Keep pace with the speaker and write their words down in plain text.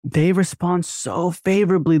they respond so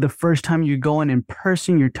favorably the first time you go in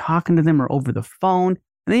person, you're talking to them or over the phone, and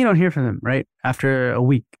then you don't hear from them, right? After a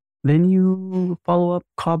week. Then you follow up,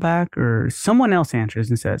 call back, or someone else answers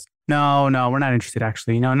and says, no, we're not interested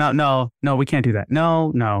actually. No, we can't do that.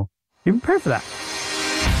 No. Be prepared for that.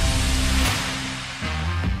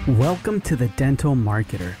 Welcome to The Dental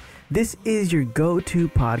Marketer. This is your go-to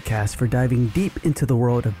podcast for diving deep into the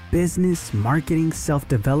world of business, marketing,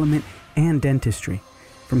 self-development, and dentistry.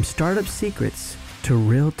 From startup secrets to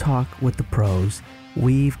real talk with the pros,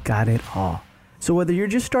 we've got it all. So whether you're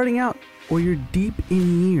just starting out or you're deep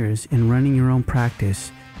in years in running your own practice,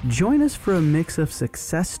 join us for a mix of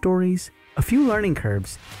success stories, a few learning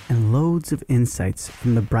curves, and loads of insights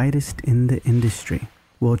from the brightest in the industry.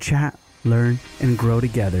 We'll chat, learn, and grow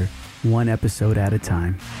together, one episode at a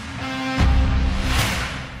time.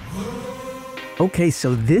 Okay,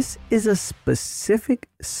 so this is a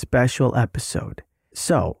special episode.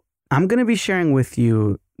 So I'm going to be sharing with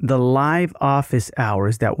you the live office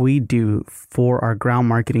hours that we do for our ground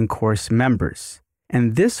marketing course members.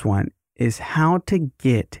 And this one is how to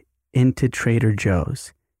get into Trader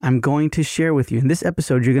Joe's. I'm going to share with you in this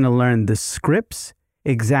episode, you're going to learn the scripts,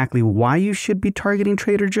 exactly why you should be targeting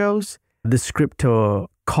Trader Joe's, the script to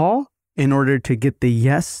call in order to get the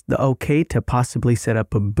yes, the okay to possibly set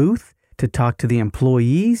up a booth, to talk to the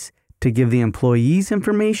employees, to give the employees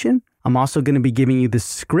information. I'm also going to be giving you the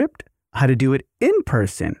script, how to do it in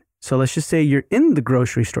person. So let's just say you're in the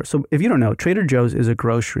grocery store. So if you don't know, Trader Joe's is a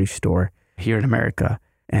grocery store here in America,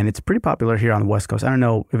 and it's pretty popular here on the West Coast. I don't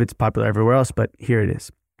know if it's popular everywhere else, but here it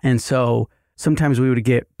is. And so sometimes we would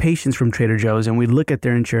get patients from Trader Joe's and we'd look at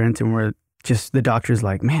their insurance and the doctor's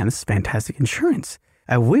like, man, this is fantastic insurance.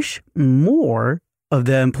 I wish more of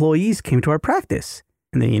the employees came to our practice.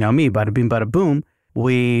 And then, me, bada bing, bada boom,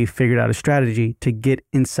 we figured out a strategy to get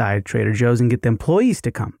inside Trader Joe's and get the employees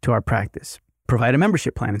to come to our practice, provide a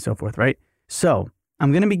membership plan and so forth, right? So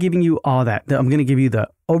I'm going to be giving you all that. I'm going to give you the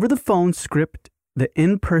over-the-phone script, the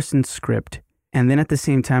in-person script, and then at the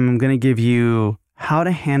same time, I'm going to give you how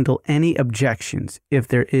to handle any objections, if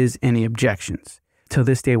there is any objections. Till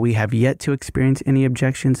this day, we have yet to experience any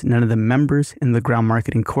objections. None of the members in the ground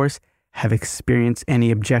marketing course have experienced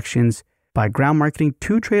any objections by ground marketing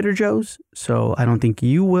to Trader Joe's, so I don't think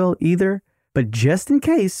you will either. But just in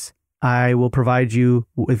case, I will provide you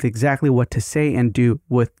with exactly what to say and do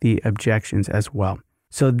with the objections as well.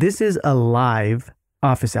 So this is a live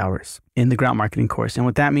office hours in the ground marketing course. And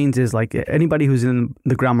what that means is, like, anybody who's in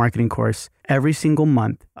the ground marketing course, every single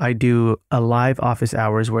month, I do a live office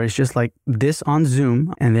hours where it's just like this on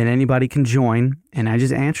Zoom, and then anybody can join, and I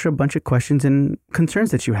just answer a bunch of questions and concerns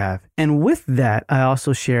that you have. And with that, I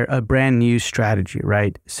also share a brand new strategy,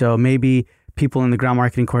 right? So maybe people in the ground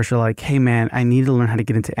marketing course are like, hey man, I need to learn how to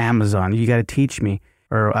get into Amazon. You got to teach me.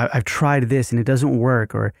 Or I've tried this and it doesn't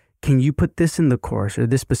work. Or can you put this in the course or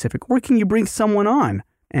this specific, or can you bring someone on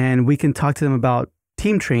and we can talk to them about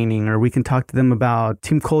team training, or we can talk to them about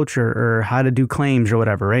team culture or how to do claims or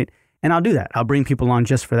whatever, right? And I'll do that. I'll bring people on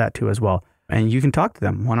just for that too as well. And you can talk to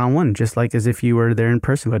them one-on-one, just like as if you were there in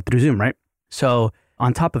person, but through Zoom, right? So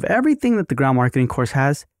on top of everything that the ground marketing course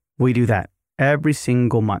has, we do that every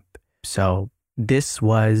single month. So this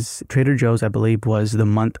was Trader Joe's, I believe, was the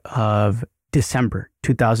month of December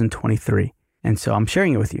 2023. And so I'm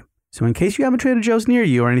sharing it with you. So in case you have a Trader Joe's near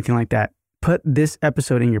you or anything like that, put this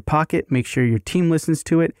episode in your pocket. Make sure your team listens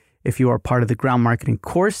to it. If you are part of the ground marketing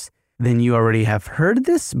course, then you already have heard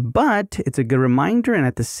this, but it's a good reminder. And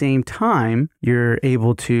at the same time, you're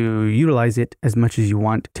able to utilize it as much as you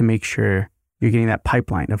want to make sure you're getting that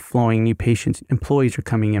pipeline of flowing new patients. Employees are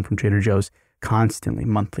coming in from Trader Joe's constantly,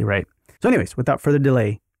 monthly, right? So anyways, without further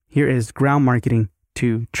delay, here is ground marketing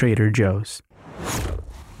to Trader Joe's.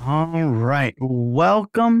 All right.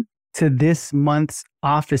 Welcome to this month's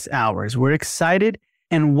office hours. We're excited.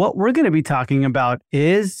 And what we're going to be talking about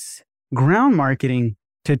is ground marketing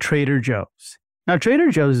to Trader Joe's. Now, Trader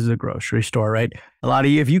Joe's is a grocery store, right? A lot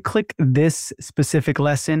of you, if you click this specific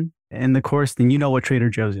lesson in the course, then you know what Trader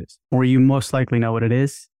Joe's is, or you most likely know what it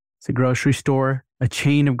is. It's a grocery store, a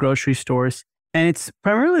chain of grocery stores, and it's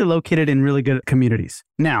primarily located in really good communities.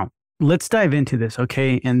 Now, let's dive into this,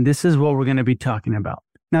 okay? And this is what we're going to be talking about.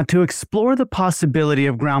 Now, to explore the possibility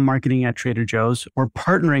of ground marketing at Trader Joe's or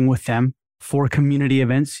partnering with them for community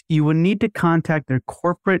events, you would need to contact their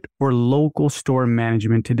corporate or local store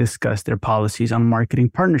management to discuss their policies on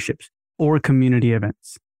marketing partnerships or community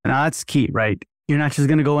events. Now, that's key, right? You're not just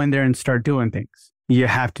going to go in there and start doing things. You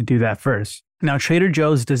have to do that first. Now, Trader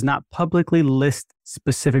Joe's does not publicly list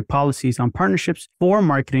specific policies on partnerships for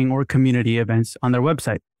marketing or community events on their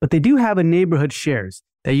website, but they do have a neighborhood shares.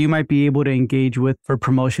 that you might be able to engage with for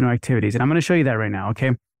promotional activities. And I'm going to show you that right now.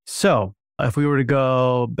 Okay. So if we were to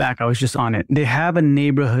go back, I was just on it. They have a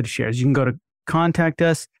neighborhood shares. You can go to contact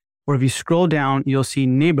us, or if you scroll down, you'll see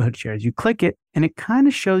neighborhood shares. You click it and it kind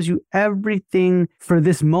of shows you everything for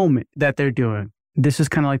this moment that they're doing. This is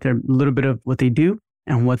kind of like their little bit of what they do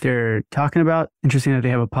and what they're talking about. Interesting that they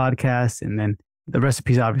have a podcast, and then the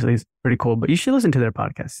recipes obviously is pretty cool, but you should listen to their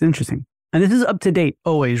podcast. It's interesting. And this is up to date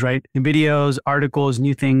always, right? Videos, articles,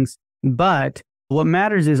 new things. But what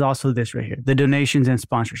matters is also this right here, the donations and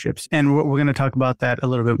sponsorships. And we're going to talk about that a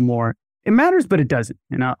little bit more. It matters, but it doesn't.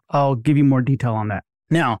 And I'll give you more detail on that.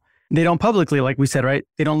 Now, they don't publicly, like we said, right?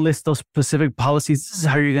 They don't list those specific policies. This is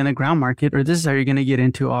how you're going to ground market, or this is how you're going to get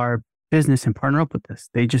into our business and partner up with this.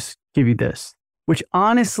 They just give you this, which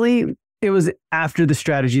honestly, it was after the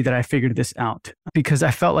strategy that I figured this out, because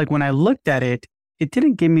I felt like when I looked at it, it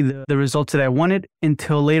didn't give me the results that I wanted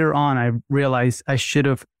until later on. I realized I should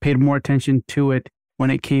have paid more attention to it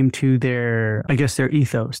when it came to their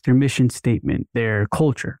ethos, their mission statement, their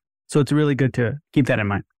culture. So it's really good to keep that in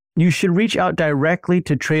mind. You should reach out directly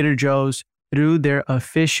to Trader Joe's through their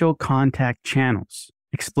official contact channels.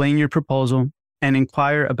 Explain your proposal and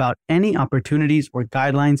inquire about any opportunities or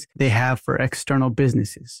guidelines they have for external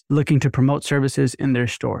businesses looking to promote services in their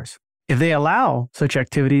stores. If they allow such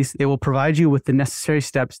activities, they will provide you with the necessary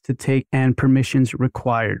steps to take and permissions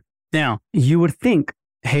required. Now, you would think,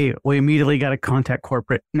 hey, we immediately got to contact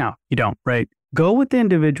corporate. No, you don't, right? Go with the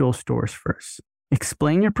individual stores first.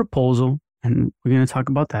 Explain your proposal, and we're going to talk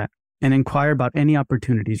about that, and inquire about any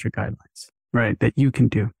opportunities or guidelines, right, that you can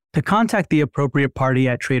do. To contact the appropriate party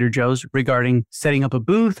at Trader Joe's regarding setting up a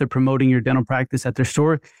booth or promoting your dental practice at their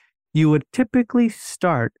store, you would typically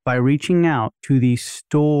start by reaching out to the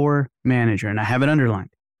store manager, and I have it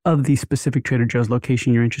underlined, of the specific Trader Joe's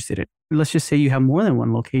location you're interested in. Let's just say you have more than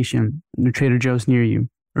one location, the Trader Joe's near you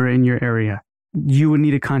or in your area. You would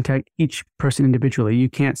need to contact each person individually. You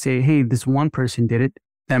can't say, hey, this one person did it.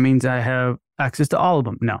 That means I have access to all of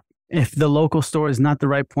them. No. If the local store is not the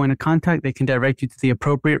right point of contact, they can direct you to the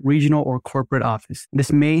appropriate regional or corporate office.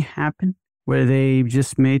 This may happen where they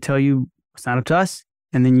just may tell you it's not up to us,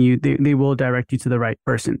 and then they will direct you to the right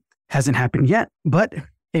person. Hasn't happened yet, but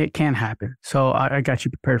it can happen. So I got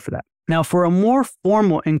you prepared for that. Now, for a more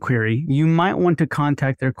formal inquiry, you might want to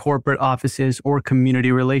contact their corporate offices or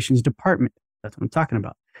community relations department. That's what I'm talking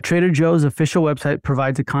about. Trader Joe's official website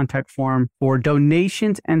provides a contact form for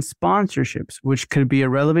donations and sponsorships, which could be a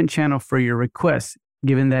relevant channel for your request,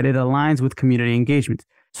 given that it aligns with community engagement.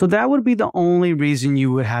 So that would be the only reason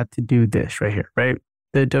you would have to do this right here, right?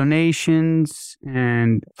 The donations,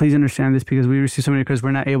 and please understand this because we receive so many because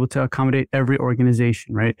we're not able to accommodate every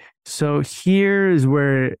organization, right? So here is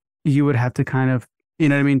where you would have to kind of,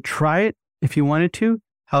 try it if you wanted to.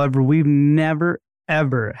 However, we've never,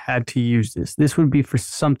 ever had to use this. This would be for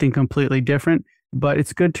something completely different, but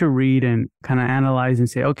it's good to read and kind of analyze and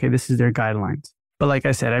say, okay, this is their guidelines. But like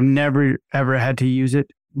I said, I've never, ever had to use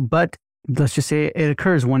it, but let's just say it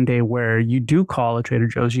occurs one day where you do call a Trader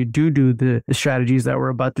Joe's, you do the strategies that we're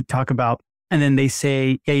about to talk about, and then they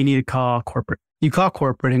say, yeah, you need to call corporate. You call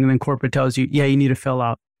corporate, and then corporate tells you, yeah, you need to fill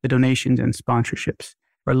out the donations and sponsorships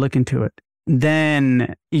or look into it.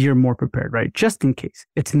 Then you're more prepared, right? Just in case.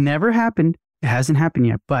 It's never happened. It hasn't happened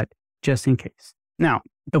yet, but just in case. Now,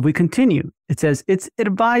 if we continue, it says it's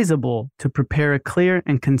advisable to prepare a clear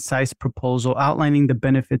and concise proposal outlining the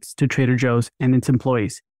benefits to Trader Joe's and its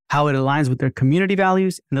employees, how it aligns with their community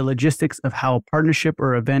values, and the logistics of how a partnership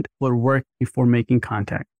or event would work before making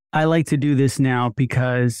contact. I like to do this now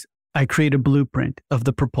because I create a blueprint of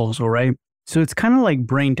the proposal, right? So it's kind of like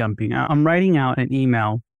brain dumping. I'm writing out an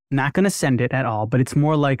email, not going to send it at all, but it's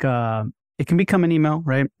more like it can become an email,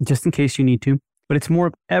 right? Just in case you need to, but it's more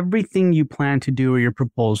of everything you plan to do or your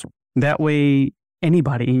proposal. That way,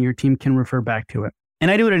 anybody in your team can refer back to it. And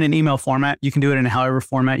I do it in an email format. You can do it in however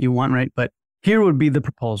format you want, right? But here would be the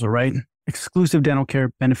proposal, right? Exclusive dental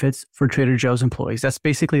care benefits for Trader Joe's employees. That's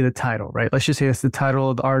basically the title, right? Let's just say that's the title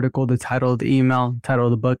of the article, the title of the email, the title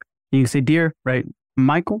of the book. You can say, dear, right?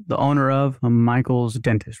 Michael, the owner of Michael's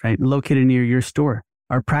Dentist, right? Located near your store.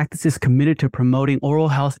 Our practice is committed to promoting oral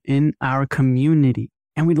health in our community.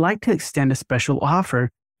 And we'd like to extend a special offer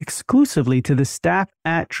exclusively to the staff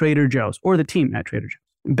at Trader Joe's or the team at Trader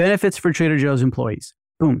Joe's. Benefits for Trader Joe's employees.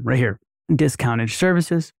 Boom, right here. Discounted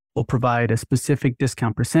services. We'll provide a specific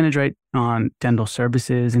discount percentage rate on dental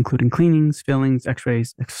services, including cleanings, fillings,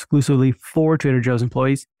 x-rays, exclusively for Trader Joe's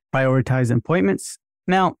employees. Prioritize appointments.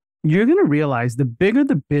 Now, you're going to realize the bigger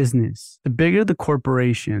the business, the bigger the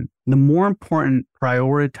corporation, the more important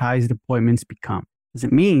prioritized appointments become. Because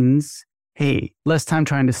it means, hey, less time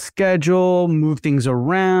trying to schedule, move things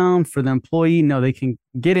around for the employee. No, they can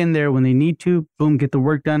get in there when they need to, boom, get the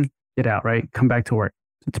work done, get out, right? Come back to work.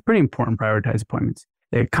 It's pretty important to prioritize appointments.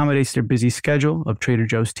 It accommodates their busy schedule of Trader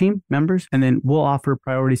Joe's team members, and then we'll offer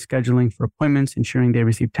priority scheduling for appointments, ensuring they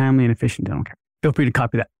receive timely and efficient dental care. Feel free to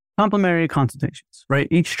copy that. Complimentary consultations, right?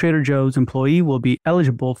 Each Trader Joe's employee will be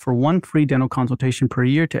eligible for one free dental consultation per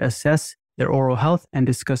year to assess their oral health and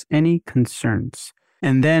discuss any concerns.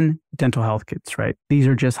 And then dental health kits, right? These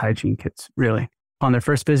are just hygiene kits, really. On their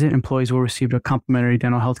first visit, employees will receive a complimentary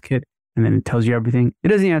dental health kit, and then it tells you everything. It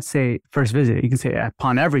doesn't even have to say first visit. You can say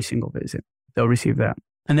upon every single visit, they'll receive that.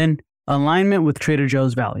 And then alignment with Trader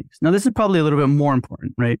Joe's values. Now, this is probably a little bit more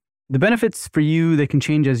important, right? The benefits for you, they can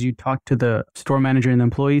change as you talk to the store manager and the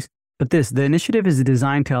employees. But the initiative is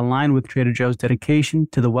designed to align with Trader Joe's dedication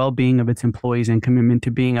to the well-being of its employees and commitment to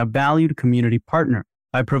being a valued community partner.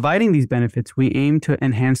 By providing these benefits, we aim to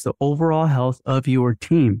enhance the overall health of your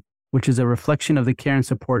team, which is a reflection of the care and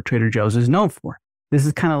support Trader Joe's is known for. This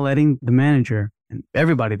is kind of letting the manager and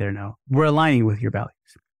everybody there know we're aligning with your values.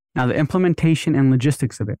 Now, the implementation and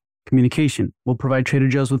logistics of it. Communication will provide Trader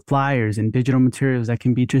Joe's with flyers and digital materials that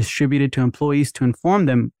can be distributed to employees to inform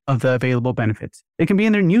them of the available benefits. It can be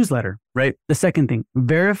in their newsletter, right? The second thing,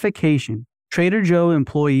 verification. Trader Joe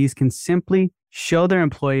employees can simply show their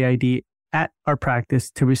employee ID at our practice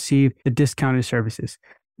to receive the discounted services.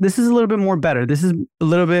 This is a little bit more better. This is a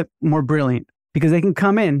little bit more brilliant because they can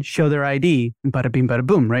come in, show their ID, and bada bing, bada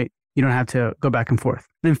boom, right? You don't have to go back and forth.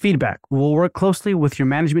 Then feedback. We'll work closely with your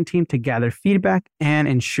management team to gather feedback and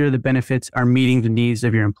ensure the benefits are meeting the needs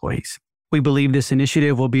of your employees. We believe this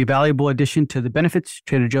initiative will be a valuable addition to the benefits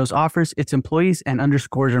Trader Joe's offers its employees and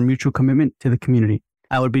underscores our mutual commitment to the community.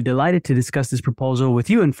 I would be delighted to discuss this proposal with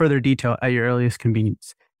you in further detail at your earliest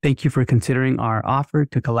convenience. Thank you for considering our offer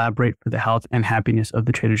to collaborate for the health and happiness of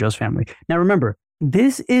the Trader Joe's family. Now remember,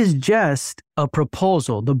 this is just a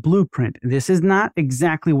proposal, the blueprint. This is not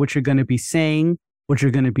exactly what you're going to be saying, what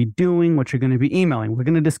you're going to be doing, what you're going to be emailing. We're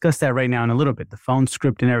going to discuss that right now in a little bit, the phone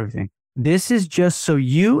script and everything. This is just so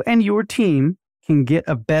you and your team can get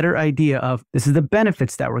a better idea of this is the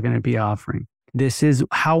benefits that we're going to be offering. This is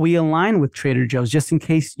how we align with Trader Joe's, just in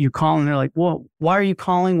case you call and they're like, well, why are you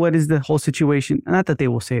calling? What is the whole situation? Not that they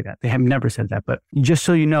will say that. They have never said that, but just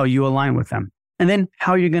so you know, you align with them. And then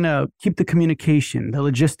how you're going to keep the communication, the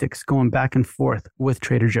logistics going back and forth with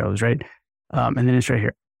Trader Joe's, right? And then it's right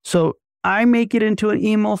here. So I make it into an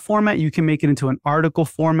email format. You can make it into an article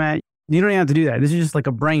format. You don't even have to do that. This is just like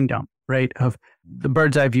a brain dump, right? Of the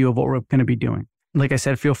bird's eye view of what we're going to be doing. Like I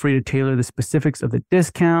said, feel free to tailor the specifics of the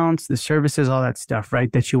discounts, the services, all that stuff,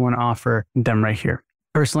 right? That you want to offer them right here.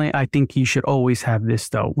 Personally, I think you should always have this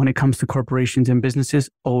though. When it comes to corporations and businesses,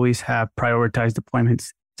 always have prioritized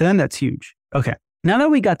appointments. To them, that's huge. Okay, now that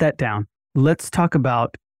we got that down, let's talk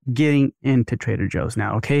about getting into Trader Joe's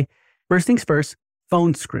now, okay? First things first,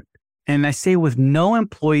 phone script. And I say with no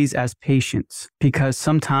employees as patients because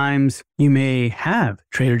sometimes you may have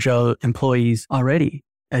Trader Joe employees already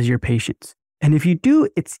as your patients. And if you do,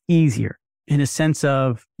 it's easier in a sense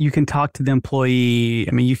of you can talk to the employee.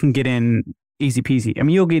 I mean, you can get in easy peasy. I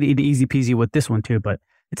mean, you'll get in easy peasy with this one too, but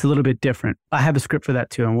it's a little bit different. I have a script for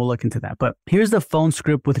that too, and we'll look into that. But here's the phone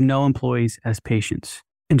script with no employees as patients.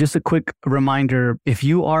 And just a quick reminder, if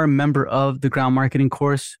you are a member of the Ground Marketing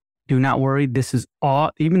course, do not worry. This is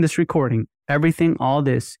all, even this recording, everything, all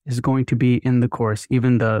this is going to be in the course,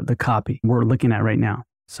 even the copy we're looking at right now.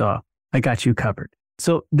 So I got you covered.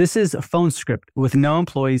 So this is a phone script with no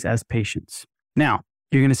employees as patients. Now,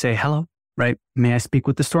 you're going to say, hello, right? May I speak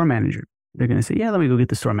with the store manager? They're going to say, yeah, let me go get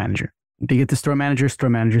the store manager. To get the store manager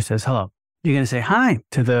says, hello. You're going to say hi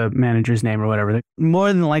to the manager's name or whatever. More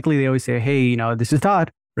than likely, they always say, hey, this is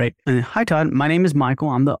Todd, right? And hi, Todd. My name is Michael.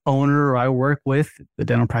 I'm the owner, or I work with the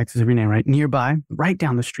dental practice of your name, right? Nearby, right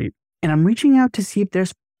down the street. And I'm reaching out to see if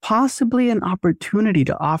there's possibly an opportunity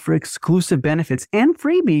to offer exclusive benefits and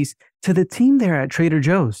freebies to the team there at Trader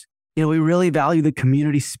Joe's. We really value the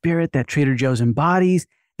community spirit that Trader Joe's embodies,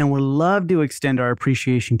 and would love to extend our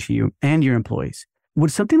appreciation to you and your employees. Would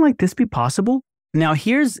something like this be possible? Now,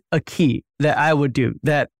 here's a key that I would do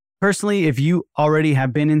that personally, if you already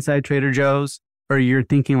have been inside Trader Joe's or you're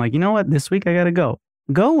thinking like, you know what, this week I got to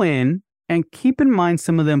go in and keep in mind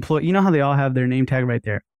some of the employees. You know how they all have their name tag right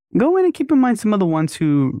there. Go in and keep in mind some of the ones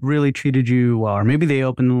who really treated you well, or maybe they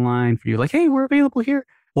opened the line for you like, hey, we're available here.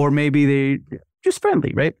 Or maybe they just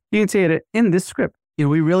friendly, right? You can say it in this script.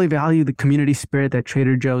 We really value the community spirit that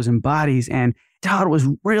Trader Joe's embodies, and Todd was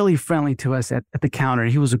really friendly to us at the counter.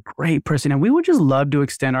 He was a great person, and we would just love to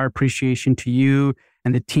extend our appreciation to you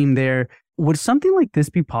and the team there. Would something like this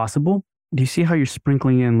be possible? do you see how you're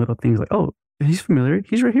sprinkling in little things like, oh, he's familiar.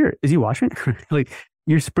 He's right here. Is he washing? Like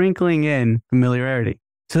you're sprinkling in familiarity.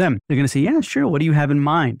 To them, they're going to say, yeah, sure. What do you have in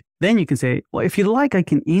mind? Then you can say, well, if you'd like, I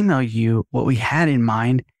can email you what we had in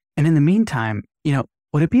mind. And in the meantime,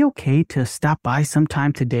 would it be okay to stop by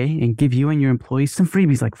sometime today and give you and your employees some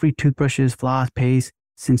freebies like free toothbrushes, floss, paste,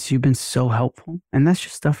 since you've been so helpful? And that's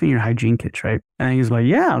just stuff in your hygiene kits, right? And he's like,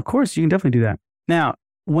 yeah, of course, you can definitely do that. Now,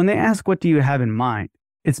 when they ask, what do you have in mind?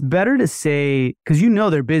 It's better to say, because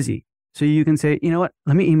they're busy. So you can say, you know what,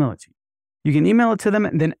 let me email it to you. You can email it to them.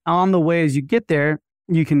 And then on the way, as you get there,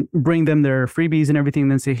 you can bring them their freebies and everything.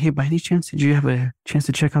 And then say, hey, by any chance, did you have a chance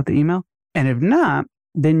to check out the email? And if not,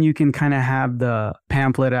 then you can kind of have the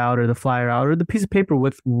pamphlet out or the flyer out or the piece of paper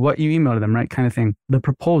with what you emailed them, right? Kind of thing. The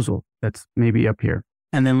proposal that's maybe up here.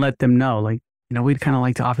 And then let them know, like, we'd kind of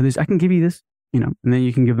like to offer this. I can give you this, and then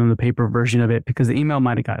you can give them the paper version of it because the email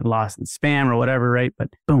might have got lost in spam or whatever, right? But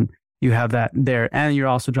boom, you have that there. And you're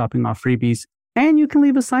also dropping off freebies. And you can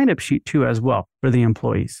leave a sign-up sheet too as well for the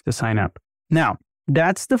employees to sign up. Now,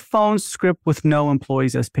 that's the phone script with no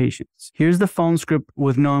employees as patients. Here's the phone script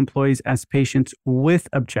with no employees as patients with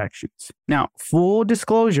objections. Now, full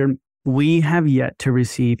disclosure, we have yet to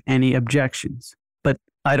receive any objections, but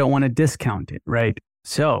I don't want to discount it, right?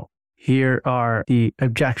 So here are the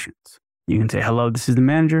objections. You can say, hello, this is the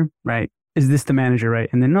manager, right? Is this the manager, right?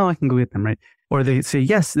 And then, no, I can go get them, right? Or they say,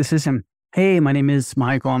 yes, this is him. Hey, my name is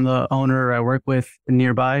Michael. I'm the owner I work with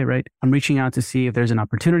nearby, right? I'm reaching out to see if there's an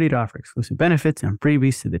opportunity to offer exclusive benefits and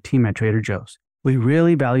freebies to the team at Trader Joe's. We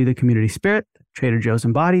really value the community spirit that Trader Joe's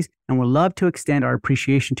embodies, and would love to extend our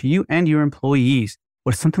appreciation to you and your employees.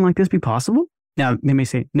 Would something like this be possible? Now, they may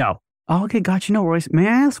say, no. Oh, okay, gotcha, no worries. May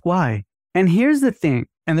I ask why? And here's the thing,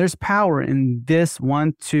 and there's power in this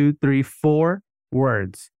 1, 2, 3, 4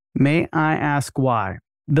 words. May I ask why?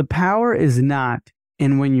 The power is not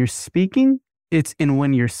in when you're speaking, it's in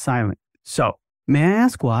when you're silent. So, may I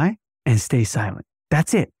ask why? And stay silent.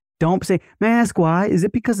 That's it. Don't say, may I ask why? Is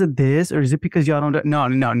it because of this? Or is it because y'all don't? No.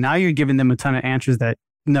 Now you're giving them a ton of answers that,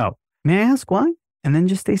 no. May I ask why? And then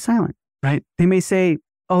just stay silent, right? They may say,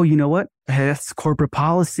 oh, you know what? That's corporate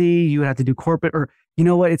policy. You would have to do corporate. Or, you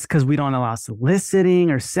know what? It's because we don't allow soliciting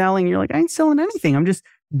or selling. You're like, I ain't selling anything. I'm just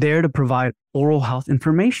there to provide oral health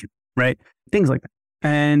information, right? Things like that.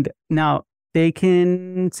 And now, they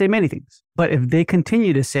can say many things, but if they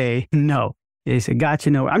continue to say no, they say,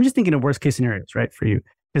 gotcha, no. I'm just thinking of worst case scenarios, right, for you.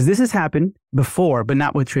 Because this has happened before, but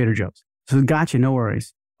not with Trader Joe's. So gotcha, no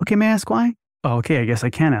worries. Okay, may I ask why? Oh, okay, I guess I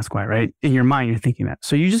can ask why, right? In your mind, you're thinking that.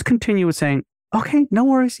 So you just continue with saying, okay, no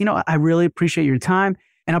worries. I really appreciate your time.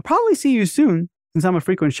 And I'll probably see you soon since I'm a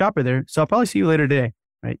frequent shopper there. So I'll probably see you later today,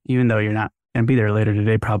 right? Even though you're not going to be there later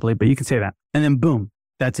today, probably, but you can say that. And then boom,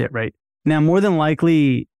 that's it, right? Now, more than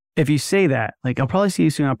likely, if you say that, like, I'll probably see you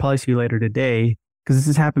soon, I'll probably see you later today, because this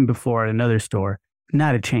has happened before at another store,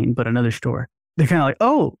 not a chain, but another store. They're kind of like,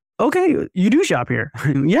 oh, okay, you do shop here.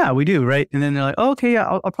 Yeah, we do, right? And then they're like, oh, okay, yeah,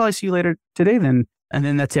 I'll probably see you later today then. And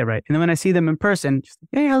then that's it, right? And then when I see them in person, just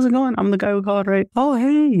like, hey, how's it going? I'm the guy who called, right? Oh,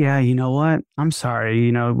 hey, yeah, you know what? I'm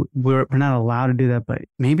sorry, we're not allowed to do that, but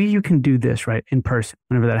maybe you can do this, right? In person,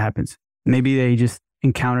 whenever that happens. Maybe they just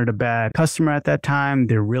encountered a bad customer at that time.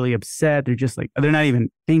 They're really upset. They're just like, they're not even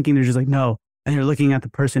thinking. They're just like, no. And you're looking at the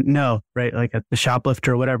person, no, right? Like at the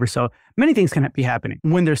shoplifter or whatever. So many things can be happening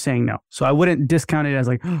when they're saying no. So I wouldn't discount it as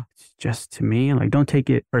like, oh, it's just to me. Like, don't take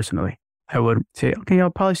it personally. I would say, okay, I'll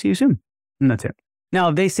probably see you soon. And that's it. Now,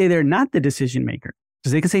 if they say they're not the decision maker,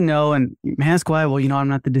 because they can say no and ask why, well, I'm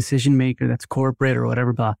not the decision maker. That's corporate or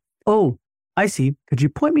whatever, blah. Oh, I see. Could you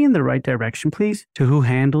point me in the right direction, please, to who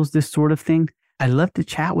handles this sort of thing? I'd love to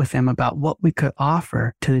chat with them about what we could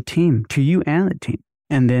offer to the team, to you and the team.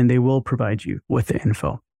 And then they will provide you with the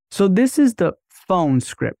info. So this is the phone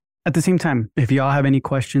script. At the same time, if y'all have any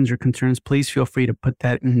questions or concerns, please feel free to put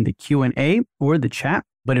that in the Q&A or the chat.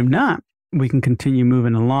 But if not, we can continue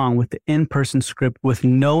moving along with the in-person script with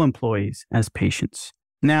no employees as patients.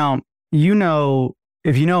 Now, if you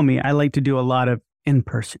know me, I like to do a lot of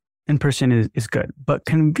in-person. In-person is good, but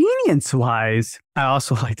convenience-wise, I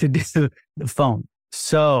also like to do the phone.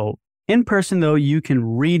 So in person, though, you can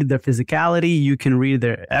read the physicality, you can read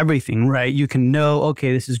their everything, right? You can know,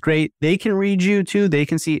 okay, this is great. They can read you too. They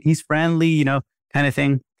can see he's friendly, kind of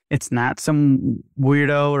thing. It's not some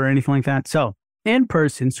weirdo or anything like that. So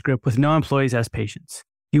in-person script with no employees as patients.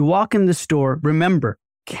 You walk in the store, remember,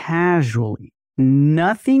 casually,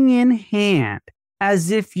 nothing in hand,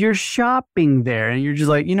 as if you're shopping there and you're just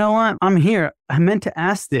like, you know what? I'm here. I meant to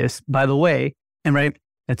ask this, by the way. And right,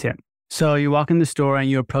 that's it. So you walk in the store and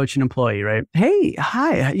you approach an employee, right? Hey,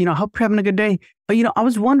 hi, hope you're having a good day. But, I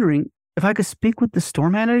was wondering if I could speak with the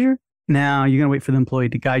store manager. Now you're going to wait for the employee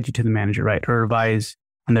to guide you to the manager, right? Or advise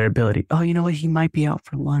on their ability. Oh, you know what? He might be out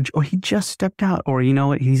for lunch, or he just stepped out, or you know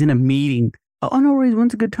what? He's in a meeting. Oh, no worries.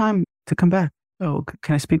 When's a good time to come back? Oh,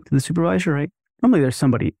 can I speak to the supervisor, right? Normally there's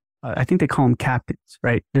somebody, I think they call them captains,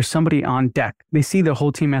 right? There's somebody on deck. They see their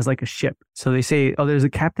whole team as like a ship. So they say, oh, there's a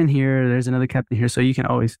captain here. There's another captain here. So you can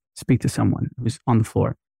always speak to someone who's on the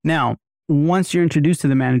floor. Now, once you're introduced to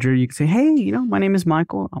the manager, you can say, hey, you know, my name is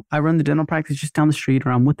Michael. I run the dental practice just down the street,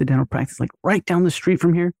 or I'm with the dental practice, like right down the street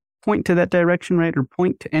from here. Point to that direction, right? Or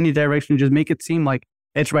point to any direction. Just make it seem like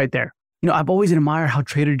it's right there. You know, I've always admired how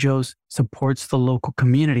Trader Joe's supports the local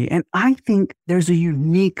community. And I think there's a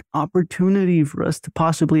unique opportunity for us to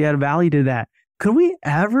possibly add value to that. Could we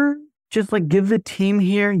ever just like give the team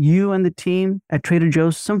here, you and the team at Trader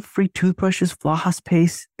Joe's, some free toothbrushes, floss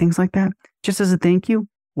paste, things like that, just as a thank you?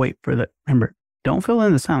 Wait for the, remember, don't fill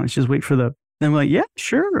in the silence. Just wait for the, then we're like, yeah,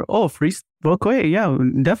 sure. Oh, free, okay. Yeah,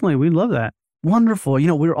 definitely. We love that. Wonderful. You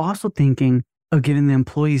know, we're also thinking of giving the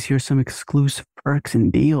employees here some exclusive perks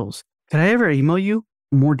and deals. Could I ever email you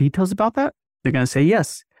more details about that? They're going to say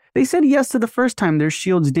yes. They said yes to the first time, their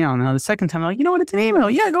shield's down. Now, the second time, they're like, you know what? It's an email.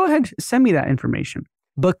 Yeah, go ahead. Send me that information.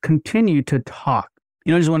 But continue to talk.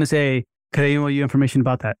 You don't just want to say, could I email you information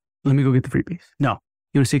about that? Let me go get the freebies. No.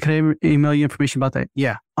 You want to say, could I email you information about that?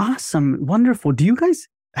 Yeah. Awesome. Wonderful. Do you guys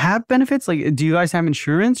have benefits? Like, do you guys have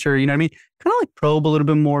insurance, or, you know what I mean? Kind of like probe a little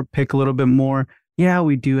bit more, pick a little bit more. Yeah,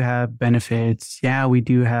 we do have benefits. Yeah, we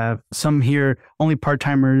do have some here. Only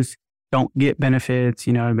part-timers don't get benefits.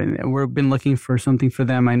 You know, we've been looking for something for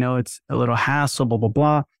them. I know it's a little hassle, blah, blah,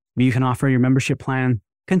 blah. But you can offer your membership plan.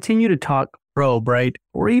 Continue to talk probe, right?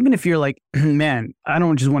 Or even if you're like, man, I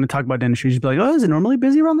don't just want to talk about dentistry. Just be like, oh, is it normally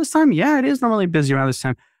busy around this time? Yeah, it is normally busy around this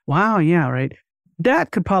time. Wow, yeah, right.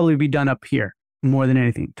 That could probably be done up here more than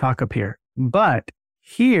anything. Talk up here. But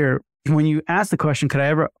here, when you ask the question, could I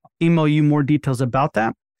ever email you more details about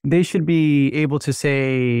that? They should be able to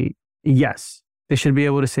say yes. They should be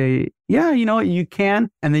able to say, yeah, you know what, you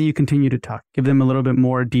can. And then you continue to talk. Give them a little bit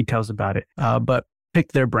more details about it. But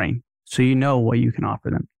pick their brain so you know what you can offer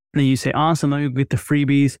them. And then you say, awesome, let me get the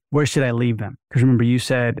freebies. Where should I leave them? Because remember, you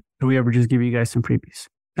said, do we ever just give you guys some freebies?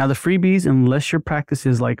 Now, the freebies, unless your practice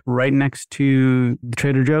is like right next to the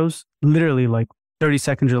Trader Joe's, literally like 30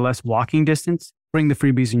 seconds or less walking distance, bring the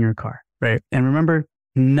freebies in your car, right? And remember,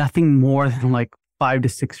 nothing more than like 5 to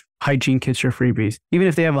 6 hygiene kits or freebies. Even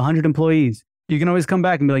if they have 100 employees, you can always come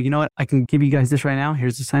back and be like, you know what? I can give you guys this right now.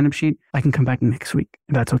 Here's the sign-up sheet. I can come back next week,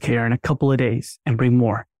 if that's okay, or in a couple of days, and bring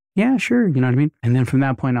more. Yeah, sure. You know what I mean? And then from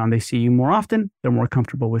that point on, they see you more often. They're more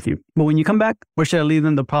comfortable with you. But when you come back, where should I leave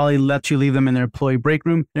them? They'll probably let you leave them in their employee break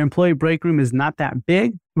room. Their employee break room is not that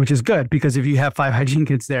big, which is good, because if you have 5 hygiene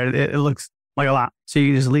kits there, it looks like a lot. So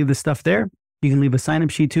you just leave the stuff there. You can leave a sign-up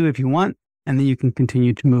sheet too if you want, and then you can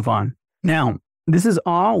continue to move on. Now, this is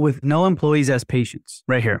all with no employees as patients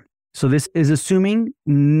right here. So this is assuming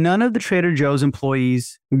none of the Trader Joe's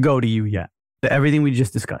employees go to you yet. Everything we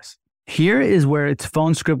just discussed. Here is where it's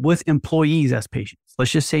phone script with employees as patients.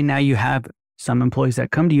 Let's just say now you have some employees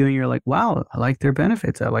that come to you and you're like, wow, I like their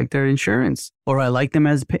benefits. I like their insurance, or I like them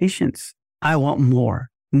as patients. I want more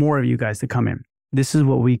of you guys to come in. This is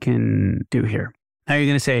what we can do here. Now you're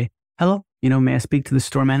going to say, hello, may I speak to the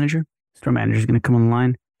store manager? Store manager is going to come on the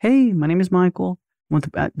line. Hey, my name is Michael. I went to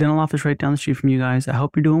the dental office right down the street from you guys. I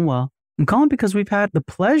hope you're doing well. I'm calling because we've had the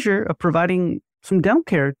pleasure of providing some dental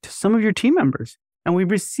care to some of your team members, and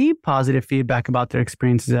we've received positive feedback about their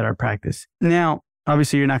experiences at our practice. Now,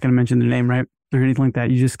 obviously, you're not going to mention their name, right? Or anything like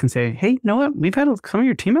that. You just can say, hey, you know what? We've had some of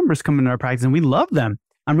your team members come into our practice and we love them.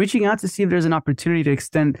 I'm reaching out to see if there's an opportunity to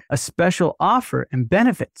extend a special offer and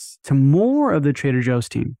benefits to more of the Trader Joe's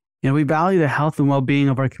team. We value the health and well-being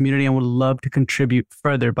of our community and would love to contribute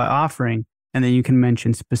further by offering, and then you can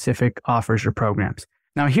mention specific offers or programs.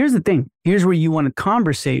 Now, here's the thing. Here's where you want to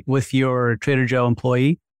conversate with your Trader Joe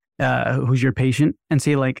employee, who's your patient, and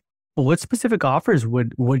say like, well, what specific offers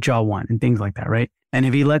would y'all want and things like that, right? And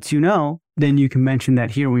if he lets you know, then you can mention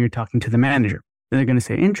that here when you're talking to the manager. Then they're going to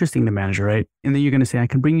say, interesting, the manager, right? And then you're going to say, I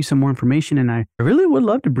can bring you some more information, and I really would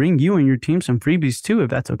love to bring you and your team some freebies too,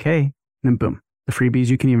 if that's okay. And then boom, the freebies,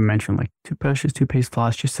 you can even mention like toothbrushes, toothpaste,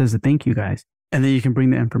 floss, just says a thank you guys. And then you can bring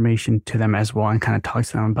the information to them as well and kind of talk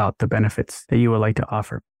to them about the benefits that you would like to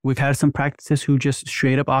offer. We've had some practices who just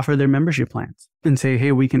straight up offer their membership plans and say,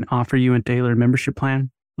 hey, we can offer you a tailored membership plan.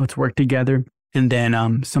 Let's work together. And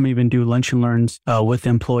then some even do lunch and learns with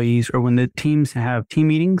employees, or when the teams have team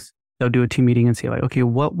meetings, they'll do a team meeting and say like, okay,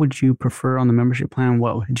 what would you prefer on the membership plan?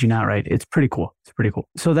 What would you not, right? It's pretty cool. It's pretty cool.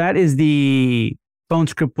 So that is the phone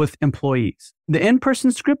script with employees. The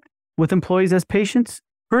in-person script with employees as patients,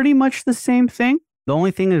 pretty much the same thing. The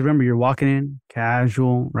only thing is, remember, you're walking in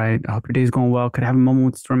casual, right? I hope your day's going well. Could have a moment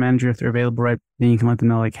with the store manager if they're available, right? Then you can let them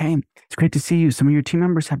know like, hey, it's great to see you. Some of your team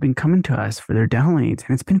members have been coming to us for their dental needs,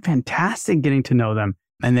 and it's been fantastic getting to know them.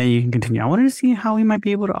 And then you can continue. I wanted to see how we might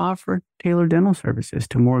be able to offer tailored dental services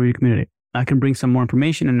to more of your community. I can bring some more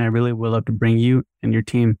information, and I really would love to bring you and your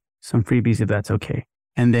team some freebies if that's okay.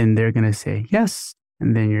 And then they're going to say yes.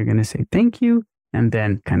 And then you're going to say thank you, and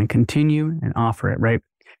then kind of continue and offer it, right?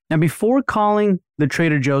 Now, before calling the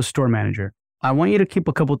Trader Joe's store manager, I want you to keep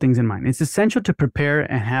a couple things in mind. It's essential to prepare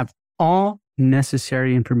and have all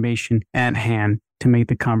necessary information at hand to make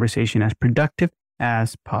the conversation as productive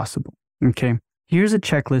as possible. Okay, here's a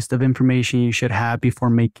checklist of information you should have before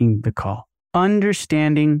making the call.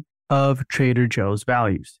 Understanding of Trader Joe's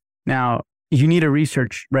values. Now, you need to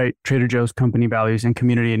research, right, Trader Joe's company values and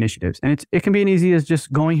community initiatives. And it can be as easy as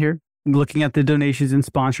just going here, looking at the donations and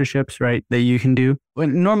sponsorships, right, that you can do. But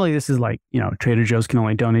normally this is like, Trader Joe's can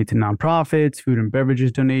only donate to nonprofits, food and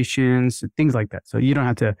beverages donations, things like that. So you don't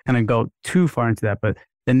have to kind of go too far into that. But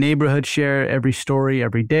the neighborhood share, every story,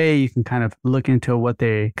 every day, you can kind of look into what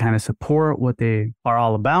they kind of support, what they are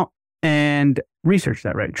all about, and research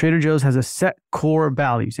that, right? Trader Joe's has a set core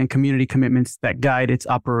values and community commitments that guide its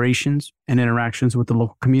operations and interactions with the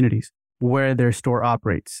local communities where their store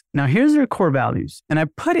operates. Now, here's their core values. And I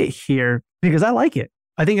put it here because I like it.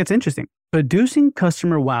 I think it's interesting. Producing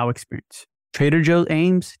customer wow experience. Trader Joe's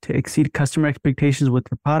aims to exceed customer expectations with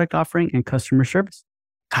their product offering and customer service.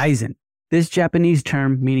 Kaizen. This Japanese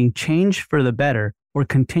term meaning change for the better or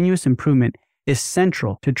continuous improvement is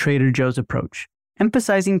central to Trader Joe's approach,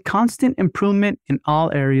 emphasizing constant improvement in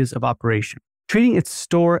all areas of operation, treating its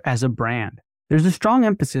store as a brand. There's a strong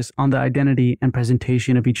emphasis on the identity and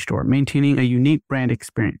presentation of each store, maintaining a unique brand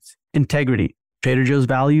experience. Integrity. Trader Joe's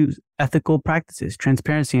values ethical practices,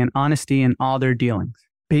 transparency, and honesty in all their dealings.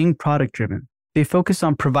 Being product-driven. They focus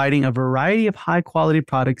on providing a variety of high-quality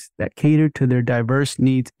products that cater to their diverse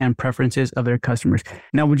needs and preferences of their customers.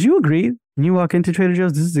 Now, would you agree when you walk into Trader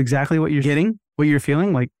Joe's, this is exactly what you're getting, what you're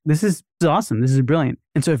feeling? Like, this is awesome. This is brilliant.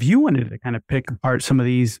 And so if you wanted to kind of pick apart some of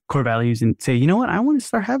these core values and say, you know what, I want to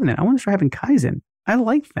start having it. I want to start having Kaizen. I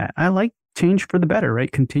like that. I like change for the better,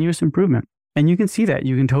 right? Continuous improvement. And you can see that.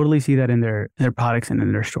 You can totally see that in their products and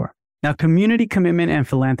in their store. Now, community commitment and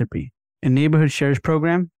philanthropy. A neighborhood shares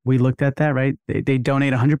program, we looked at that, right? They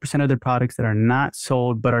donate 100% of their products that are not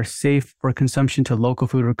sold but are safe for consumption to local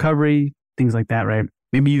food recovery, things like that, right?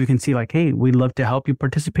 Maybe you can see like, hey, we'd love to help you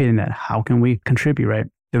participate in that. How can we contribute, right?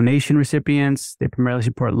 Donation recipients, they primarily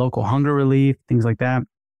support local hunger relief, things like that.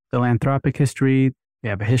 Philanthropic history, they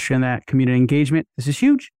have a history on that. Community engagement, this is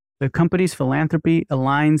huge. The company's philanthropy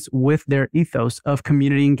aligns with their ethos of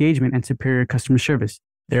community engagement and superior customer service.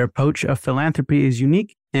 Their approach of philanthropy is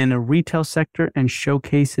unique in a retail sector and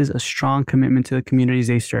showcases a strong commitment to the communities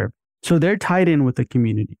they serve. So they're tied in with the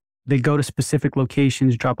community. They go to specific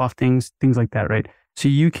locations, drop off things like that, right? So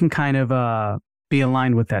you can kind of be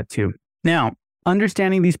aligned with that too. Now,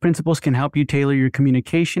 understanding these principles can help you tailor your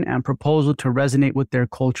communication and proposal to resonate with their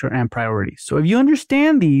culture and priorities. So if you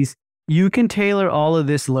understand these, you can tailor all of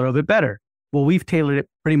this a little bit better. Well, we've tailored it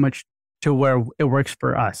pretty much to where it works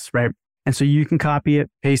for us, right? And so you can copy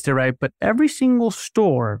it, paste it, right? But every single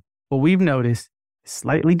store, what we've noticed, is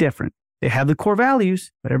slightly different. They have the core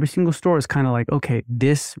values, but every single store is kind of like, okay,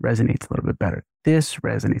 this resonates a little bit better. This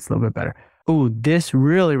resonates a little bit better. Oh, this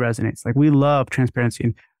really resonates. Like we love transparency,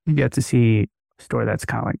 and you get to see a store that's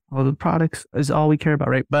kind of like, well, the products is all we care about,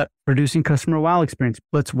 right? But producing customer wow experience,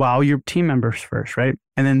 let's wow your team members first, right?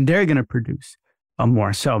 And then they're going to produce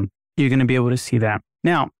more. So you're going to be able to see that.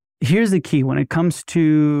 Now, here's the key when it comes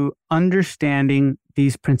to understanding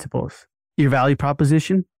these principles. Your value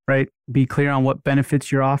proposition, right? Be clear on what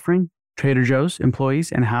benefits you're offering Trader Joe's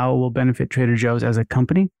employees and how it will benefit Trader Joe's as a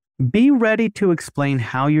company. Be ready to explain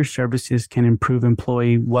how your services can improve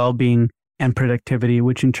employee well-being and productivity,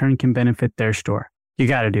 which in turn can benefit their store. You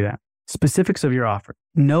got to do that. Specifics of your offer.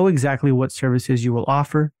 Know exactly what services you will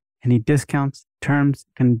offer, any discounts, terms,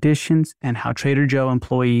 conditions, and how Trader Joe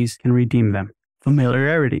employees can redeem them.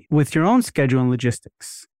 Familiarity with your own schedule and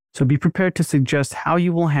logistics. So be prepared to suggest how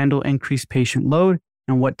you will handle increased patient load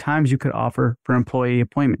and what times you could offer for employee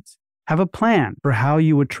appointments. Have a plan for how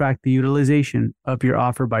you would track the utilization of your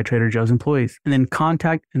offer by Trader Joe's employees. And then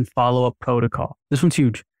contact and follow-up protocol. This one's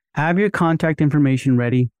huge. Have your contact information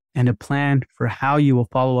ready and a plan for how you will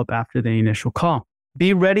follow up after the initial call.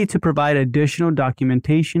 Be ready to provide additional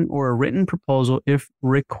documentation or a written proposal if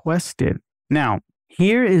requested. Now,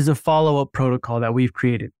 here is a follow-up protocol that we've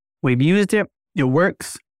created. We've used it. It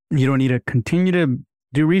works. You don't need to continue to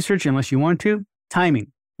do research unless you want to.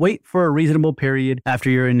 Timing. Wait for a reasonable period after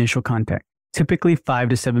your initial contact. typically 5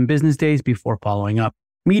 to 7 business days before following up.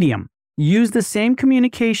 Medium. Use the same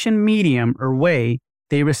communication medium or way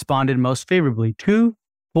they responded most favorably to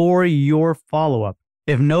for your follow-up.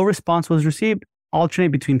 If no response was received,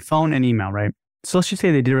 alternate between phone and email, right? So let's just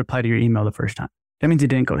say they did reply to your email the first time. That means it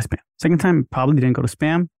didn't go to spam. Second time, probably didn't go to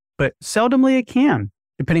spam, but seldomly it can,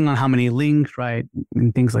 depending on how many links, right?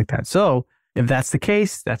 And things like that. So if that's the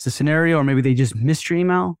case, that's the scenario, or maybe they just missed your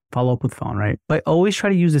email, follow up with phone, right? But always try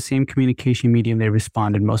to use the same communication medium they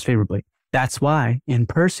responded most favorably. That's why in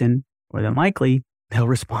person, more than likely, they'll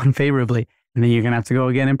respond favorably. And then you're going to have to go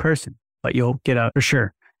again in person, but you'll get out for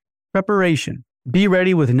sure. Preparation. Be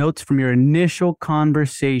ready with notes from your initial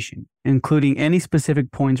conversation, including any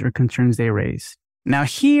specific points or concerns they raised. Now,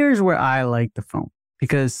 here's where I like the phone,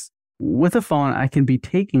 because with a phone, I can be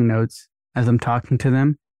taking notes as I'm talking to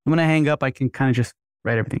them. When I hang up, I can kind of just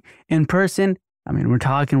write everything. In person, I mean, we're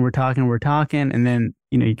talking, and then,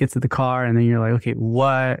 you get to the car and then you're like, okay,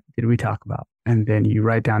 what did we talk about? And then you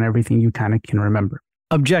write down everything you kind of can remember.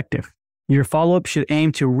 Objective. Your follow-up should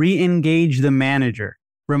aim to re-engage the manager.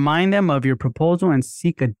 Remind them of your proposal and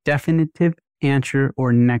seek a definitive answer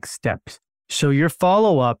or next steps. So your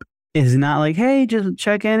follow-up is not like, hey, just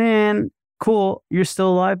checking in. Cool. You're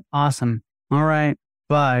still alive. Awesome. All right.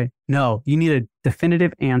 Bye. No, you need a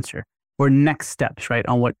definitive answer or next steps, right?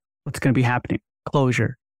 On what's going to be happening.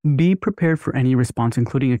 Closure. Be prepared for any response,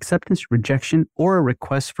 including acceptance, rejection, or a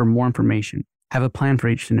request for more information. Have a plan for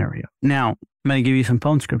each scenario. Now, I'm going to give you some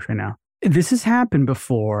phone scripts right now. This has happened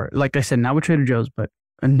before. Like I said, not with Trader Joe's, but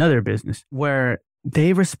another business where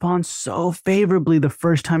they respond so favorably the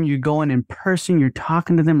first time you go in person, you're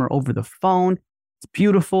talking to them or over the phone. It's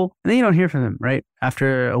beautiful. And then you don't hear from them, right?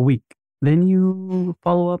 After a week. Then you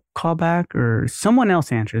follow up, call back, or someone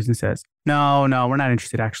else answers and says, no, we're not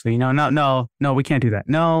interested actually. No, we can't do that.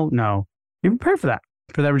 No. You're prepared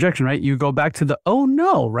for that rejection, right? You go back to the, oh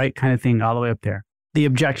no, right? Kind of thing all the way up there. The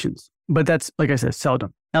objections. But that's, like I said,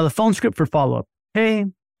 seldom. Now the phone script for follow-up. Hey,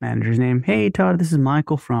 manager's name. Hey, Todd, this is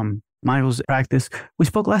Michael from Michael's practice. We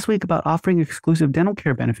spoke last week about offering exclusive dental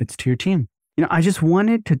care benefits to your team. I just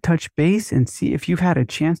wanted to touch base and see if you've had a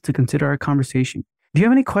chance to consider our conversation. Do you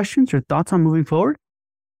have any questions or thoughts on moving forward?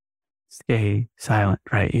 Stay silent,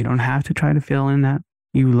 right? You don't have to try to fill in that.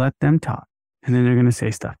 You let them talk, and then they're going to say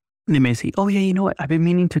stuff. And they may say, oh, yeah, you know what? I've been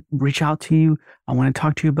meaning to reach out to you. I want to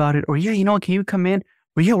talk to you about it. Or, yeah, you know what? Can you come in?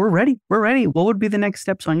 Or, yeah, we're ready. What would be the next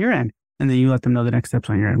steps on your end? And then you let them know the next steps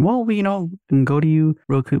on your end. Well, we can go to you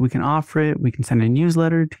real quick. We can offer it. We can send a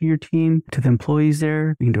newsletter to your team, to the employees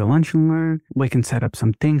there. We can do a lunch and learn. We can set up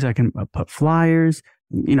some things. I can put flyers.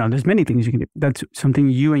 There's many things you can do. That's something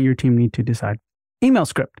you and your team need to decide. Email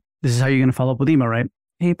script. This is how you're going to follow up with email, right?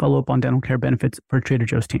 Hey, follow up on dental care benefits for Trader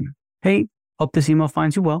Joe's team. Hey, hope this email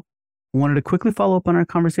finds you well. I wanted to quickly follow up on our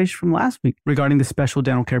conversation from last week regarding the special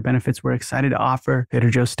dental care benefits we're excited to offer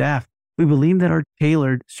Trader Joe's staff. We believe that our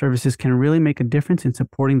tailored services can really make a difference in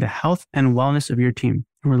supporting the health and wellness of your team.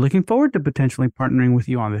 And we're looking forward to potentially partnering with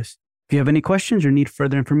you on this. If you have any questions or need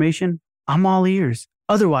further information, I'm all ears.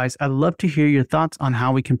 Otherwise, I'd love to hear your thoughts on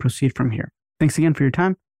how we can proceed from here. Thanks again for your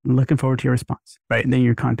time. I'm looking forward to your response. Right, and then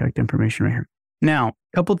your contact information right here. Now,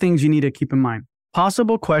 a couple things you need to keep in mind.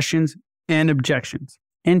 Possible questions and objections.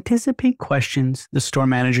 Anticipate questions the store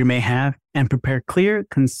manager may have and prepare clear,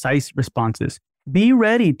 concise responses. Be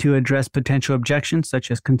ready to address potential objections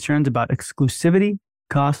such as concerns about exclusivity,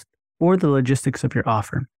 cost, or the logistics of your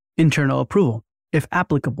offer. Internal approval. If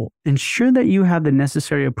applicable, ensure that you have the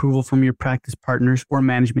necessary approval from your practice partners or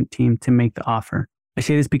management team to make the offer. I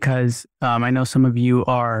say this because I know some of you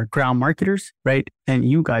are ground marketers, right? And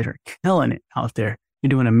you guys are killing it out there. You're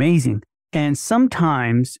doing amazing. And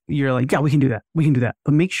sometimes you're like, yeah, we can do that.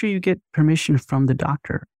 But make sure you get permission from the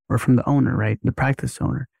doctor or from the owner, right? The practice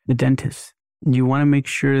owner, the dentist. You want to make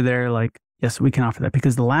sure they're like, yes, we can offer that.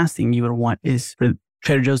 Because the last thing you would want is for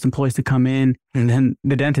Trader Joe's employees to come in and then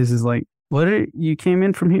the dentist is like, you came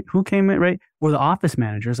in from here? Who came in, right? Or the office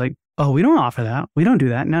manager is like, oh, we don't offer that. We don't do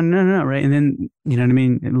that. No, right? And then, you know what I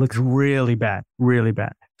mean? It looks really bad.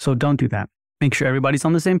 So don't do that. Make sure everybody's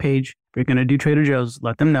on the same page. If you're going to do Trader Joe's,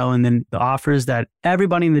 let them know. And then the offers that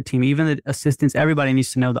everybody in the team, even the assistants, everybody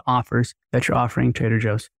needs to know the offers that you're offering Trader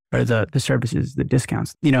Joe's or the services, the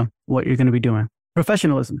discounts, what you're going to be doing.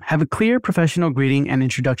 Professionalism. Have a clear professional greeting and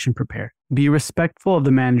introduction prepared. Be respectful of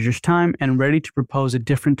the manager's time and ready to propose a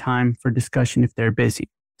different time for discussion if they're busy.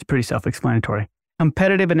 It's pretty self-explanatory.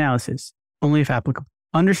 Competitive analysis, only if applicable.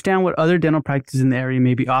 Understand what other dental practices in the area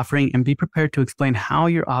may be offering and be prepared to explain how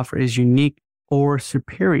your offer is unique or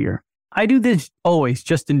superior. I do this always,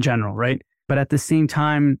 just in general, right? But at the same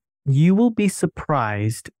time, you will be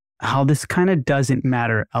surprised how this kind of doesn't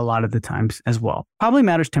matter a lot of the times as well. Probably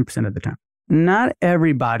matters 10% of the time. Not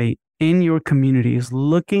everybody in your community is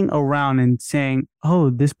looking around and saying, oh,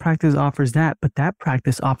 this practice offers that, but that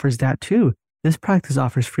practice offers that too. This practice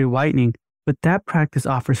offers free whitening, but that practice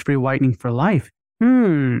offers free whitening for life.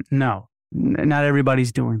 No, not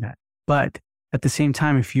everybody's doing that. But at the same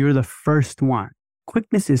time, if you're the first one,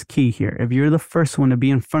 quickness is key here. If you're the first one to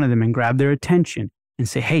be in front of them and grab their attention and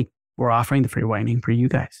say, hey, we're offering the free whitening for you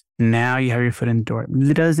guys. Now you have your foot in the door.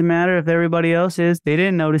 It doesn't matter if everybody else is. They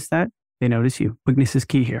didn't notice that. They notice you. Quickness is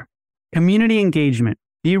key here. Community engagement.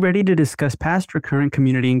 Be ready to discuss past or current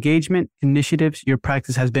community engagement initiatives your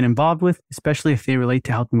practice has been involved with, especially if they relate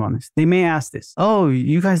to health and wellness. They may ask this. Oh,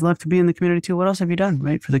 you guys love to be in the community too. What else have you done,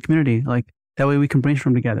 right, for the community? Like that way we can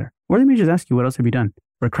brainstorm together. Or they may just ask you, what else have you done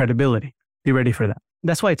for credibility? Be ready for that.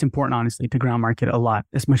 That's why it's important, honestly, to ground market a lot,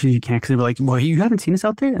 as much as you can. Because they'll be like, well, you haven't seen us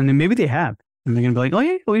out there? And then maybe they have. And they're going to be like, oh,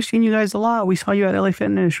 yeah, we've seen you guys a lot. We saw you at LA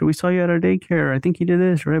Fitness, or we saw you at our daycare. I think you did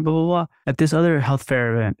this, right? Blah, blah, blah. At this other health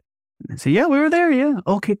fair event. And say, yeah, we were there. Yeah.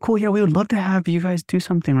 Okay, cool. Yeah, we would love to have you guys do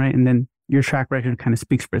something, right? And then your track record kind of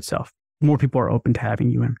speaks for itself. More people are open to having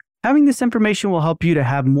you in. Having this information will help you to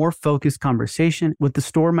have more focused conversation with the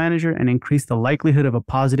store manager and increase the likelihood of a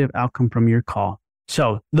positive outcome from your call.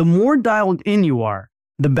 So the more dialed in you are,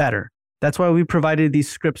 the better. That's why we provided these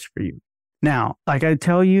scripts for you. Now, like I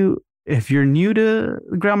tell you, if you're new to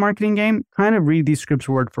the ground marketing game, kind of read these scripts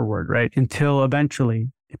word for word, right? Until eventually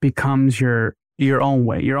it becomes your own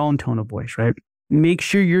way, your own tone of voice, right? Make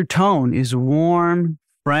sure your tone is warm,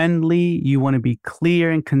 friendly. You want to be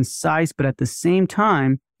clear and concise, but at the same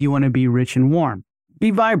time, you want to be rich and warm.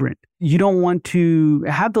 Be vibrant. You don't want to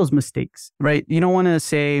have those mistakes, right? You don't want to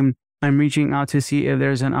say, I'm reaching out to see if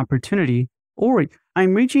there's an opportunity, or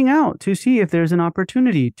I'm reaching out to see if there's an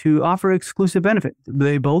opportunity to offer exclusive benefit.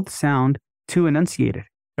 They both sound too enunciated,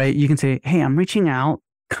 right? You can say, hey, I'm reaching out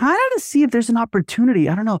kind of to see if there's an opportunity,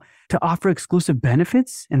 I don't know, to offer exclusive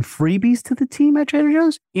benefits and freebies to the team at Trader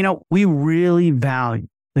Joe's. You know, we really value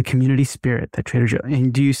the community spirit that Trader Joe's.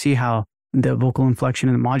 And do you see how the vocal inflection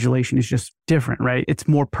and the modulation is just different, right? It's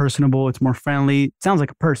more personable. It's more friendly. It sounds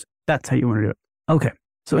like a person. That's how you want to do it. Okay.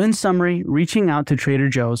 So in summary, reaching out to Trader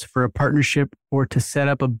Joe's for a partnership or to set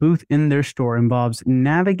up a booth in their store involves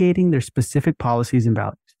navigating their specific policies and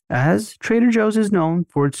values. As Trader Joe's is known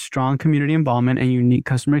for its strong community involvement and unique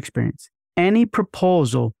customer experience, any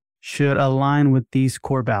proposal should align with these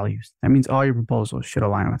core values. That means all your proposals should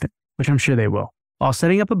align with it, which I'm sure they will. While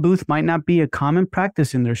setting up a booth might not be a common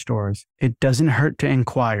practice in their stores, it doesn't hurt to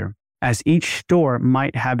inquire, as each store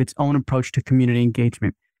might have its own approach to community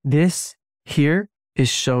engagement. This here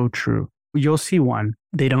is so true. You'll see one.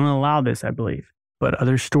 They don't allow this, I believe, but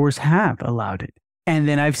other stores have allowed it. And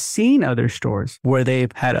then I've seen other stores where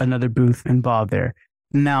they've had another booth involved there.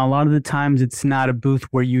 Now, a lot of the times it's not a booth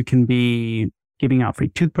where you can be giving out free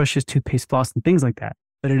toothbrushes, toothpaste, floss, and things like that.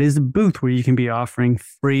 But it is a booth where you can be offering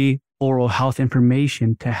free oral health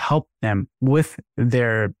information to help them with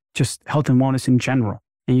their just health and wellness in general.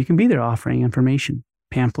 And you can be there offering information,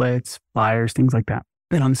 pamphlets, flyers, things like that.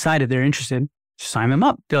 Then on the side, if they're interested, sign them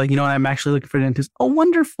up. They're like, you know what, I'm actually looking for a dentist. Oh,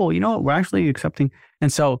 wonderful. You know what, we're actually accepting.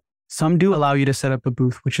 And so some do allow you to set up a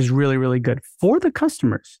booth, which is really, really good for the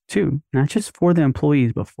customers too. Not just for the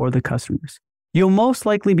employees, but for the customers. You'll most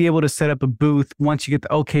likely be able to set up a booth once you get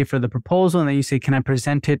the okay for the proposal. And then you say, can I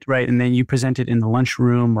present it? Right. And then you present it in the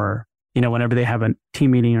lunchroom or, you know, whenever they have a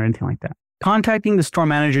team meeting or anything like that. Contacting the store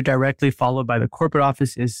manager directly followed by the corporate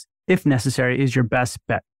office is, if necessary, is your best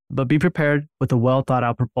bet. But be prepared with a well thought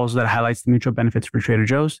out proposal that highlights the mutual benefits for Trader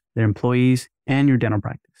Joe's, their employees, and your dental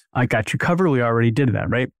practice. I got you covered. We already did that,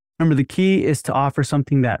 right? Remember, the key is to offer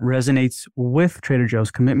something that resonates with Trader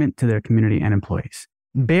Joe's commitment to their community and employees.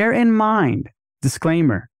 Bear in mind,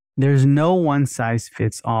 disclaimer, there's no one size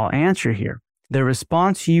fits all answer here. The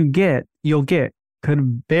response you'll get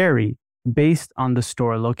could vary based on the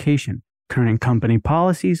store location, current company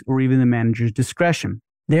policies, or even the manager's discretion.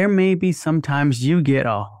 There may be sometimes you get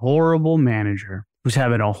a horrible manager who's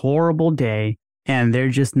having a horrible day and they're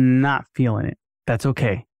just not feeling it. That's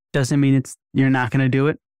okay. Doesn't mean you're not going to do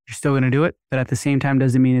it. You're still going to do it. But at the same time,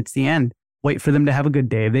 doesn't mean it's the end. Wait for them to have a good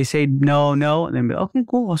day. If they say no, and then be okay,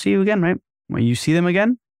 cool. I'll see you again, right? When you see them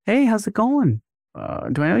again, hey, how's it going?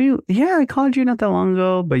 Do I know you? Yeah, I called you not that long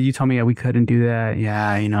ago, but you told me we couldn't do that.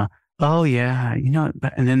 Yeah, you know. Oh, yeah, you know.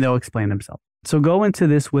 And then they'll explain themselves. So go into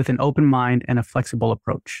this with an open mind and a flexible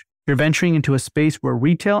approach. You're venturing into a space where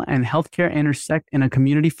retail and healthcare intersect in a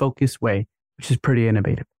community-focused way, which is pretty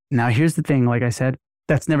innovative. Now, here's the thing. Like I said,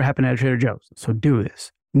 that's never happened at Trader Joe's. So do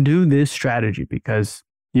this. Do this strategy because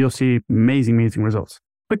you'll see amazing, amazing results.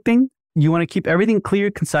 Quick thing, You want to keep everything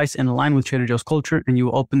clear, concise, and aligned with Trader Joe's culture, and you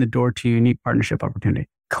will open the door to unique partnership opportunity.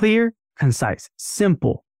 Clear, concise,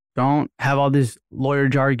 simple. Don't have all this lawyer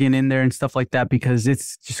jargon in there and stuff like that because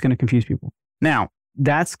it's just going to confuse people. Now,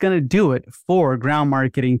 that's going to do it for ground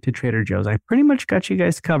marketing to Trader Joe's. I pretty much got you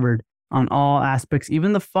guys covered on all aspects,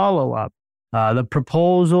 even the follow-up, the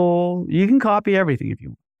proposal. You can copy everything if you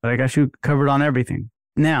want, but I got you covered on everything.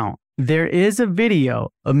 Now, there is a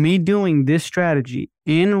video of me doing this strategy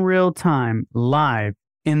in real time, live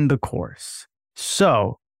in the course.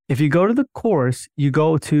 So if you go to the course, you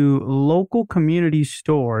go to local community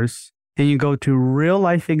stores and you go to real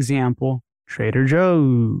life example, Trader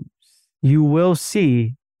Joe's. You will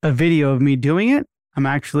see a video of me doing it. I'm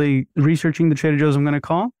actually researching the Trader Joe's I'm going to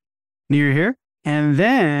call near here. And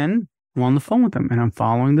then I'm on the phone with them and I'm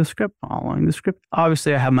following the script.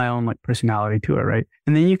 Obviously, I have my own personality to it, right?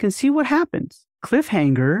 And then you can see what happens.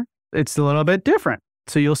 Cliffhanger, it's a little bit different.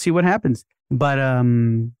 So you'll see what happens. But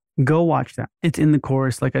go watch that. It's in the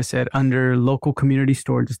course, like I said, under local community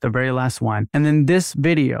stores. It's the very last one. And then this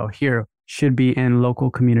video here should be in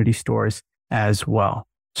local community stores as well.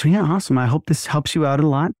 So yeah, awesome. I hope this helps you out a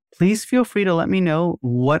lot. Please feel free to let me know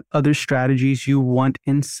what other strategies you want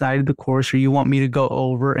inside the course or you want me to go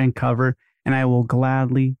over and cover, and I will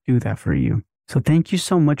gladly do that for you. So thank you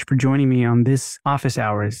so much for joining me on this office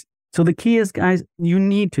hours. So the key is, guys, you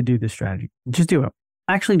need to do this strategy. Just do it.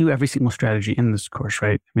 Actually do every single strategy in this course,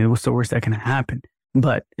 right? I mean, what's the worst that can happen?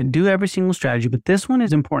 But do every single strategy. But this one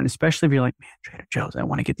is important, especially if you're like, man, Trader Joe's, I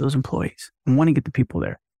want to get those employees. I want to get the people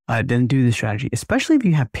there. Then do this strategy, especially if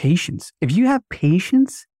you have patience. If you have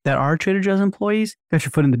patience that are Trader Joe's employees, got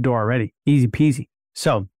your foot in the door already. Easy peasy.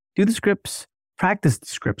 So do the scripts, practice the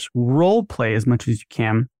scripts, role play as much as you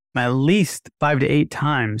can, at least 5 to 8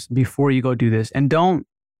 times before you go do this. And don't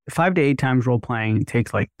 5 to 8 times role playing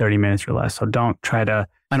takes 30 minutes or less. So don't try to,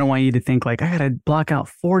 I don't want you to think I got to block out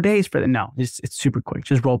 4 days for that. No, it's super quick.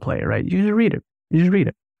 Just role play it, right? You just read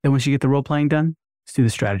it. Then once you get the role playing done, let's do the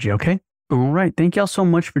strategy. Okay. All right. Thank y'all so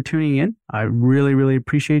much for tuning in. I really, really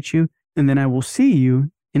appreciate you. And then I will see you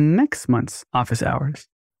in next month's office hours.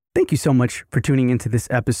 Thank you so much for tuning into this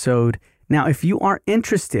episode. Now, if you are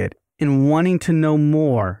interested in wanting to know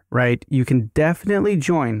more, right, you can definitely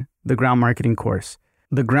join the ground marketing course.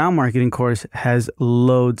 The ground marketing course has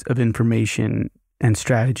loads of information and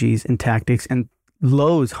strategies and tactics and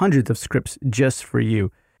hundreds of scripts just for you.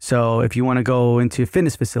 So if you want to go into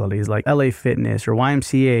fitness facilities like LA Fitness or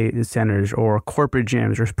YMCA centers or corporate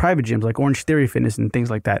gyms or private gyms like Orange Theory Fitness and things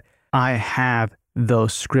like that, I have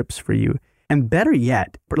those scripts for you. And better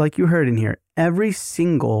yet, like you heard in here, every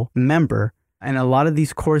single member and a lot of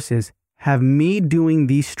these courses have me doing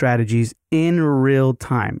these strategies in real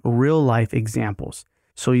time, real life examples.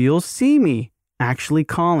 So you'll see me actually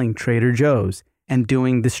calling Trader Joe's and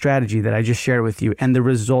doing the strategy that I just shared with you and the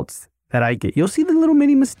results that I get. You'll see the little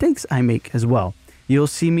mini mistakes I make as well. You'll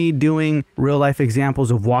see me doing real life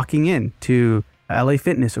examples of walking in to LA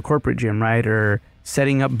Fitness, a corporate gym, right? Or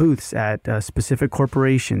setting up booths at specific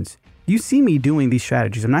corporations. You see me doing these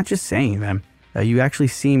strategies. I'm not just saying them. You actually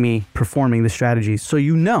see me performing the strategies. So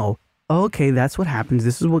you know, okay, that's what happens.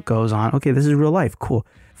 This is what goes on. Okay, this is real life. Cool.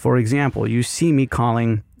 For example, you see me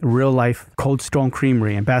calling real life Cold Stone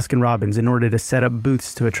Creamery and Baskin Robbins in order to set up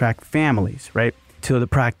booths to attract families, right? To the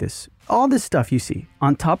practice. All this stuff you see.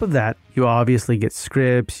 On top of that, you obviously get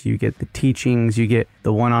scripts, you get the teachings, you get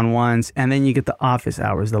the one-on-ones, and then you get the office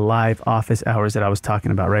hours, the live office hours that I was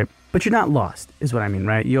talking about, right? But you're not lost, is what I mean,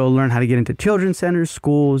 right? You'll learn how to get into children's centers,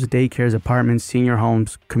 schools, daycares, apartments, senior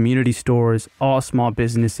homes, community stores, all small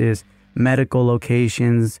businesses, medical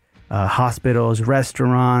locations, hospitals,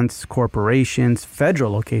 restaurants, corporations, federal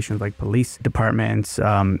locations like police departments,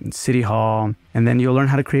 city hall. And then you'll learn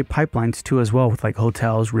how to create pipelines too as well with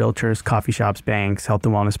hotels, realtors, coffee shops, banks, health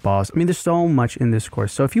and wellness spas. I mean, there's so much in this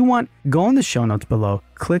course. So if you want, go in the show notes below,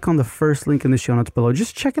 click on the first link in the show notes below.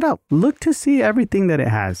 Just check it out. Look to see everything that it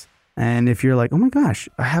has. And if you're like, oh my gosh,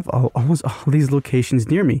 I have almost all these locations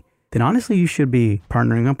near me, then honestly, you should be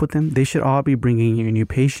partnering up with them. They should all be bringing you new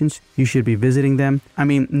patients. You should be visiting them. I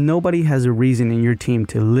mean, nobody has a reason in your team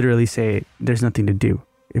to literally say there's nothing to do.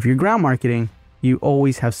 If you're ground marketing, you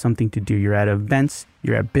always have something to do. You're at events,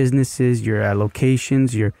 you're at businesses, you're at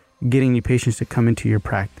locations, you're getting new patients to come into your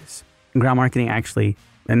practice. Ground marketing actually,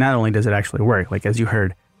 and not only does it actually work, as you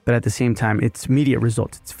heard, but at the same time, it's immediate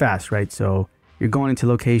results. It's fast, right? So you're going into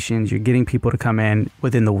locations, you're getting people to come in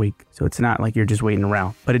within the week. So it's not like you're just waiting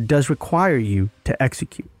around, but it does require you to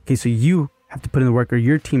execute. Okay, so you have to put in the work or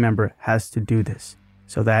your team member has to do this.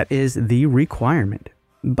 So that is the requirement.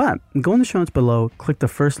 But go in the show notes below, click the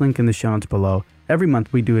first link in the show notes below. Every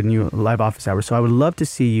month we do a new live office hour. So I would love to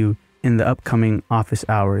see you in the upcoming office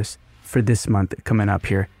hours for this month coming up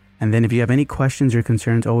here. And then if you have any questions or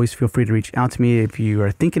concerns, always feel free to reach out to me. If you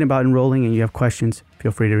are thinking about enrolling and you have questions,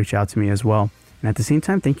 feel free to reach out to me as well. And at the same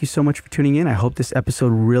time, thank you so much for tuning in. I hope this episode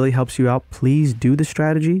really helps you out. Please do the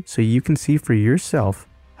strategy so you can see for yourself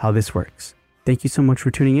how this works. Thank you so much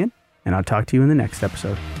for tuning in, and I'll talk to you in the next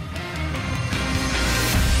episode.